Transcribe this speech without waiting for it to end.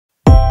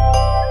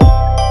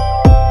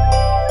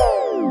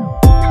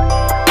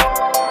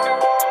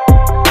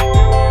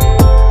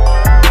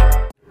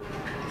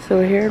So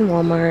we're here in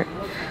Walmart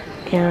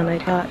and I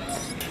got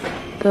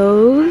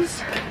those.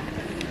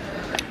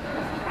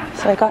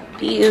 So I got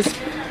these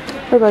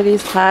for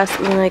Buggy's class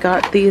and then I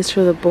got these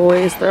for the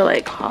boys. They're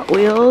like Hot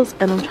Wheels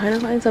and I'm trying to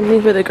find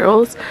something for the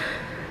girls,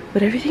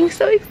 but everything's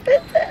so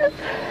expensive.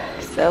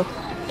 So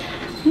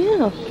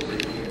yeah.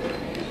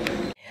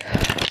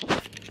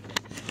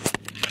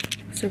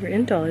 So we're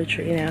in Dollar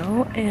Tree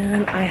now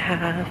and I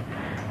have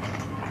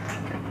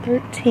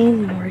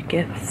 13 more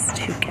gifts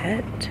to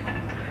get.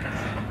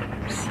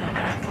 So I'm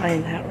gonna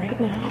find that right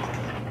now.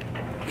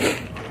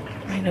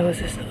 My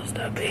nose is so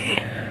stubby.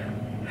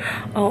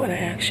 Oh, and I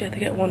actually have to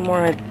get one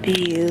more of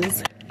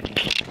these.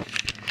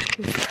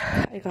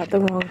 I got the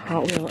wrong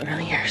Hot Wheel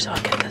earlier, so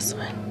I'll get this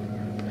one.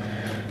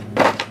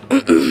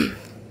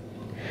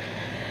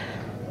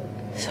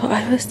 So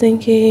I was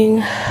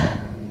thinking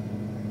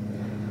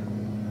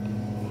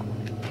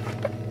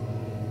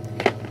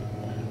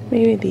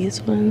maybe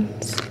these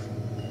ones.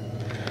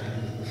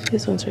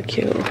 These ones are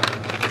cute.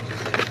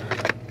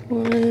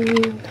 1,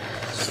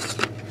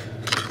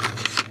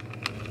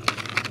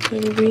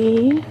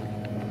 3,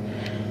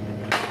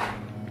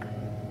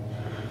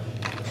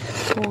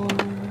 4,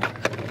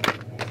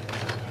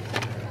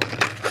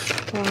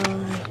 5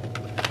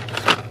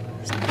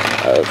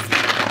 of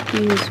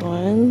these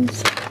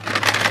ones.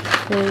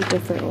 Really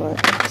different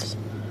ones.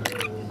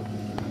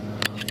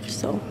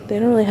 So they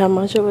don't really have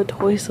much of a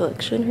toy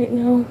selection right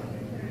now.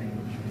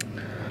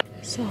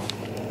 So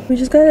we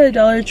just got a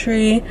Dollar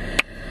Tree.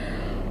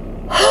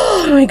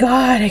 Oh my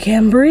god, I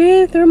can't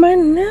breathe through my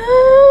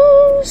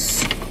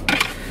nose.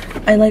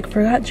 I like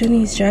forgot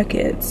Jenny's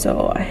jacket,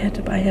 so I had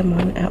to buy him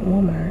one at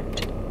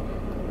Walmart.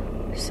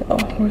 So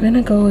we're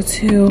gonna go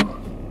to,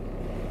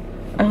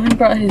 I only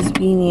brought his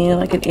beanie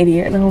like an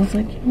idiot and I was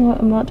like, you know what,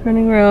 I'm not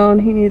turning around,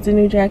 he needs a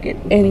new jacket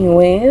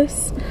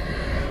anyways.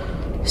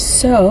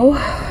 So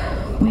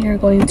we are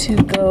going to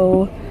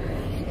go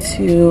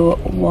to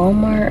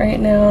Walmart right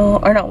now,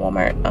 or not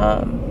Walmart,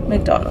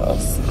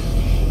 McDonald's.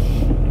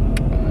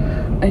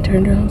 I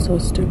turned around so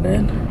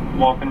stupid.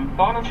 Welcome to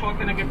McDonald's. What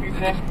can I get for you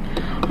today?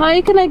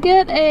 Hi, can I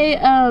get a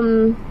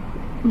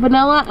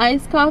vanilla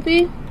iced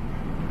coffee?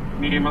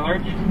 Medium or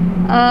large?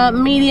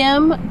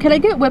 Medium. Can I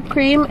get whipped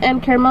cream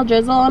and caramel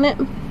drizzle on it?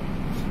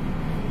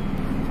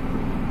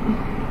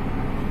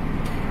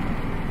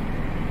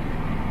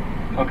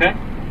 Okay.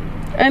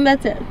 And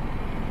that's it.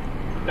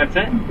 That's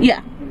it?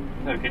 Yeah.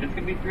 Okay, this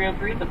could be 3 on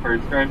 3 at the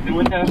first drive-thru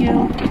window.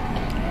 Thank you.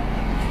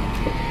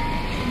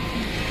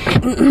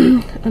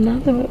 I'm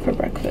not the mood for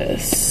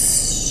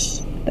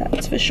breakfast.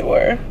 That's for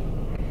sure.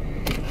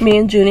 Me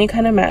and Junie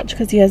kind of match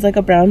because he has like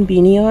a brown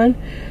beanie on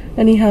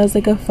and he has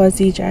like a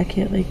fuzzy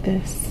jacket like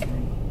this,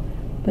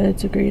 but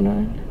it's a green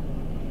one.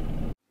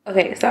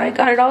 Okay, so I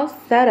got it all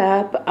set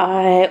up.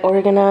 I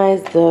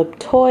organized the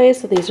toys.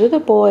 So these are the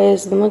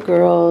boys and the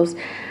girls.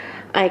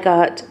 I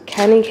got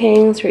candy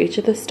canes for each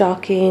of the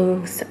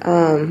stockings,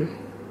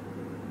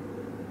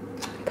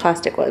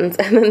 plastic ones,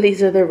 and then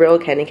these are the real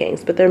candy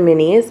canes, but they're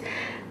minis.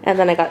 And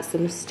then I got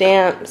some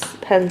stamps,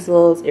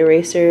 pencils,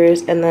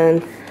 erasers, and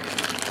then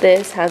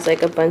this has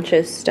like a bunch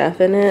of stuff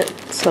in it,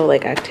 so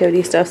like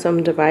activity stuff, so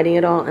I'm dividing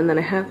it all. And then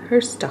I have her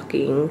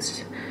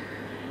stockings.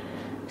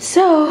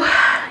 So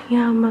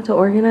yeah, I'm about to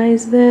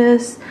organize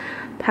this,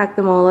 pack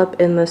them all up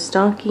in the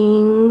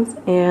stockings,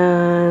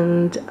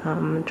 and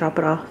drop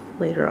it off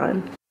later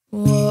on.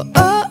 Whoa,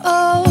 oh,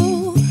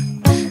 oh.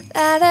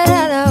 La, da,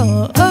 da, da,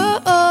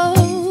 oh,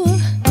 oh.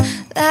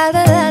 La,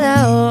 da, da,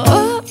 da,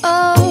 oh,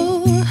 oh.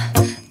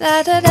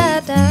 La, da, da,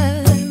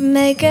 da.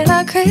 Making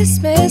our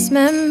Christmas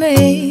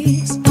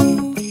memories.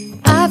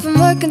 I've been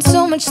working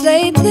so much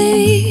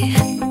lately,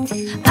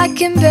 I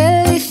can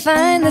barely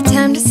find the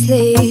time to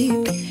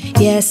sleep.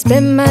 Yeah, I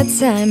spend my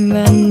time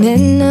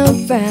running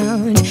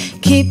around,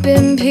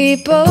 keeping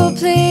people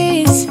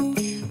pleased.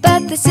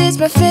 But this is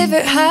my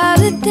favorite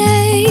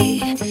holiday.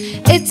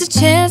 It's a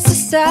chance to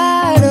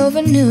start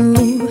over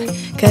new.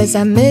 'Cause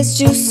I missed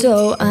you,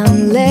 so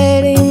I'm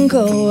letting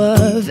go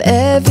of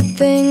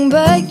everything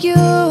but you.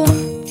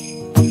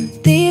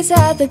 These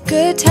are the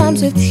good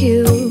times with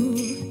you.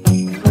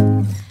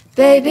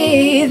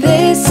 Baby,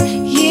 this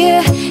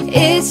year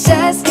it's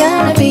just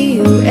gonna be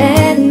you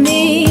and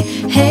me.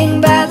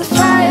 Hang by the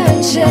fire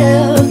and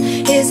chill.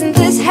 Isn't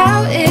this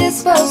how it's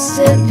supposed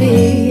to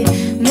be?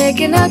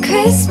 Making our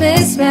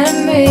Christmas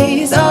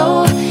memories.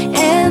 Oh,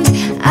 and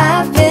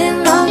I've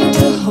been longing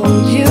to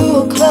hold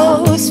you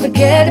close.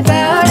 Forget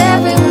about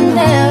everyone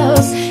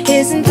else.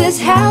 Isn't this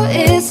how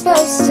it's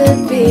supposed to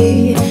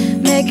be?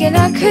 Making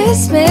our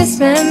Christmas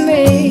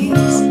memories.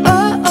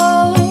 Oh,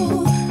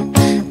 oh.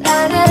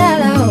 La da da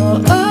da,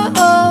 oh,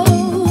 oh.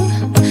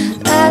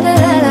 La da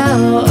da da,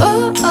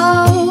 oh, oh.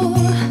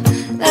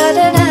 La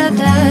da da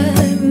da.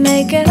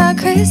 Making our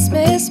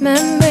Christmas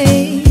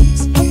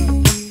memories.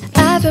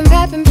 I've been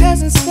wrapping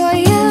presents for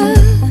you.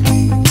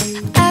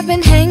 I've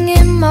been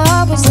hanging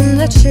marbles in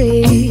the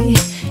tree.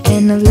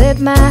 And I lit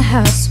my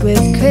house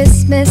with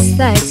Christmas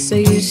lights. So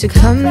you should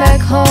come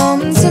back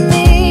home to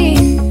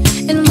me.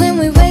 And when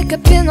we wake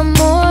up in the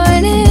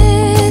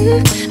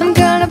morning, I'm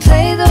gonna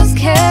play those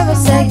carols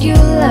you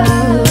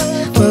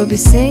love. We'll be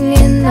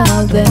singing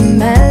all the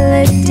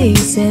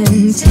melodies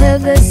until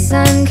the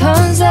sun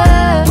comes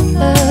up.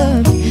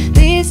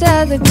 These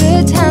are the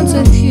good times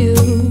with you.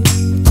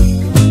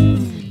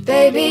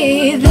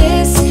 Baby,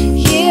 this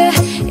year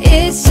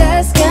it's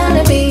just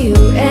gonna be you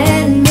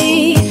and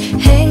me.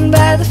 Hang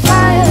by the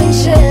fire and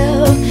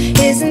chill.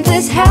 Isn't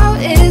this how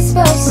it's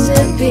supposed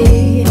to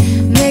be?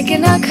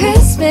 Making our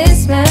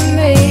Christmas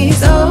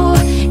memories. Oh,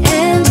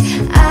 and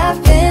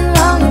I've been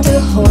longing to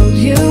hold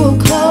you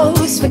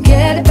close.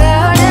 Forget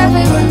about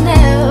everyone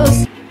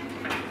else.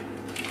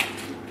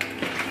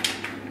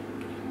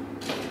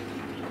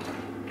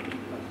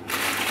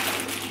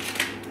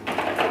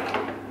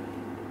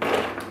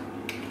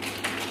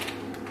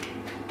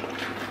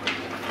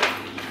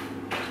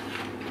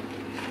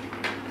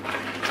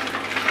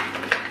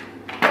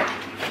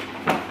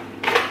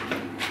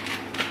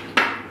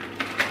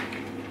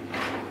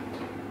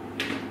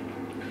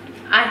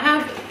 I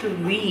have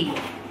 3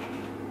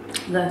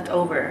 left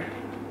over,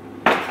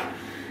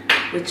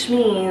 which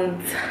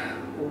means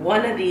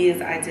one of these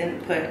I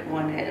didn't put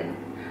one in.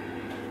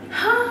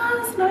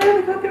 So now I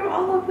gotta go through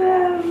all of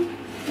them.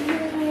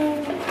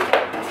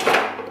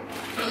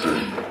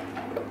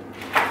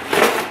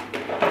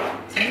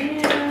 Damn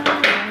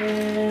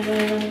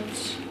it.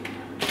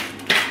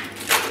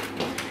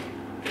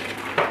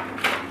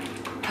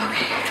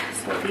 Okay,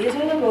 so these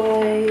are the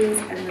boys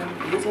and then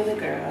these are the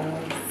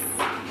girls.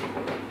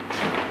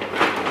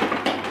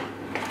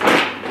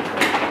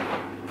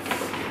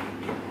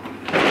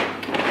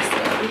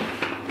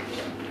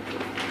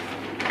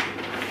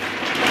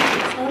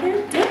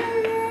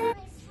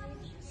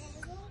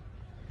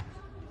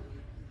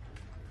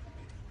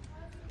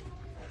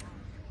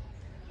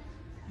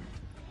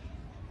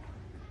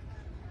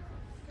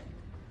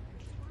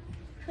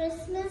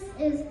 Christmas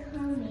is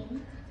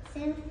coming.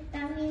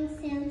 That means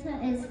Santa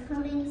is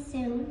coming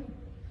soon.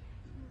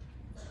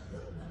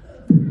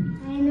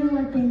 I know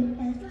I've been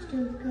extra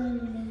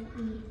good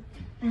lately.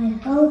 I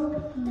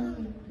hope no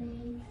one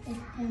pays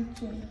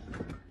attention.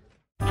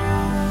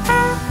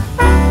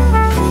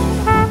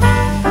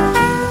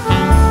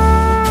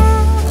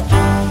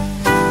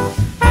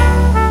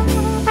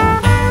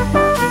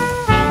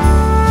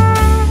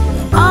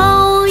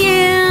 All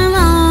year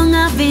long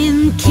I've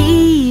been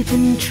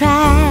keeping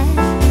track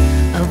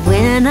of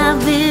when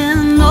I've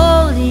been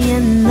naughty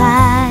and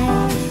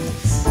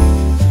nice.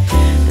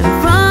 And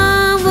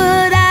from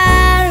what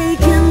I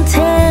can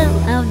tell,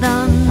 I've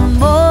done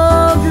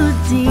more good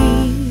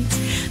deeds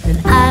than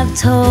I've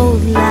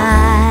told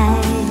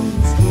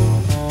lies.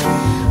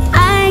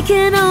 I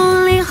can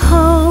only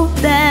hope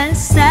that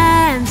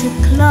Santa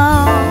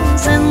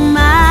Claus and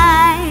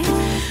my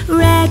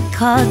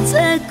records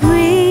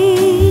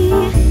agree.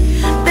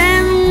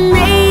 Then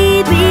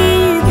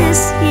maybe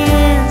this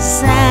year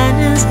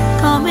Santa's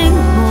coming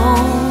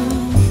home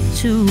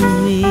to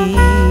me.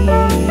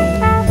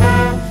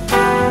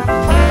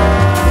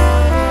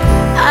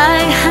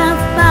 I have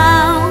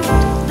found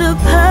the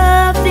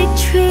perfect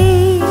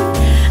tree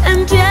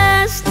and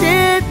dressed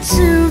it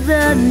to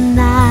the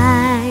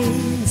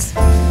nines.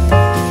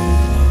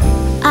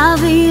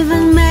 I've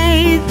even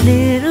made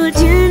little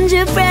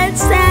gingerbread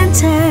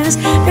Santas.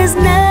 There's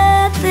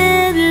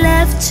nothing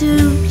left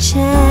to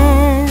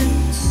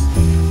chance.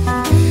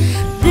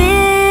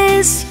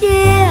 This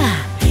year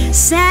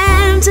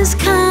Santa's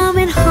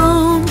coming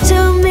home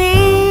to me.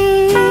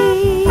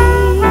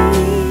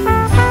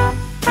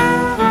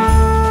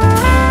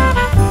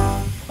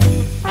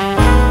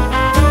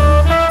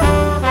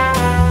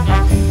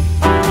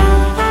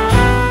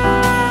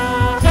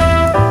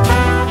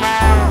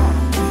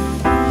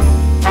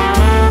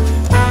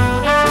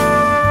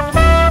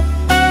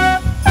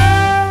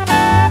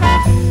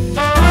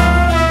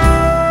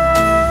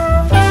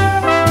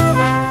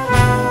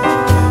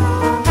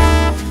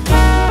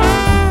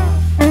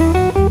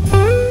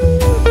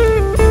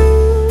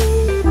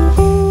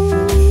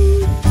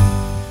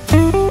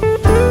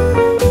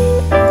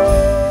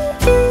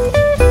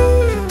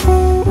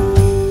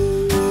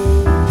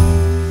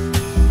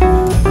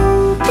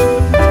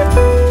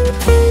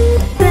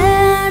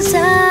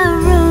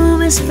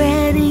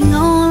 Spreading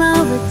all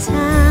over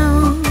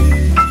town,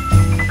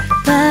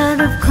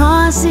 but of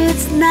course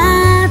it's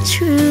not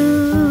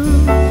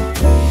true.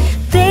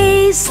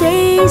 They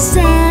say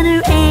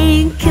Santa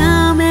ain't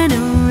coming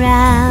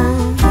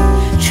around.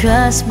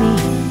 Trust me,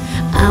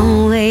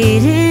 I'm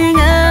waiting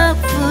up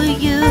for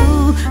you.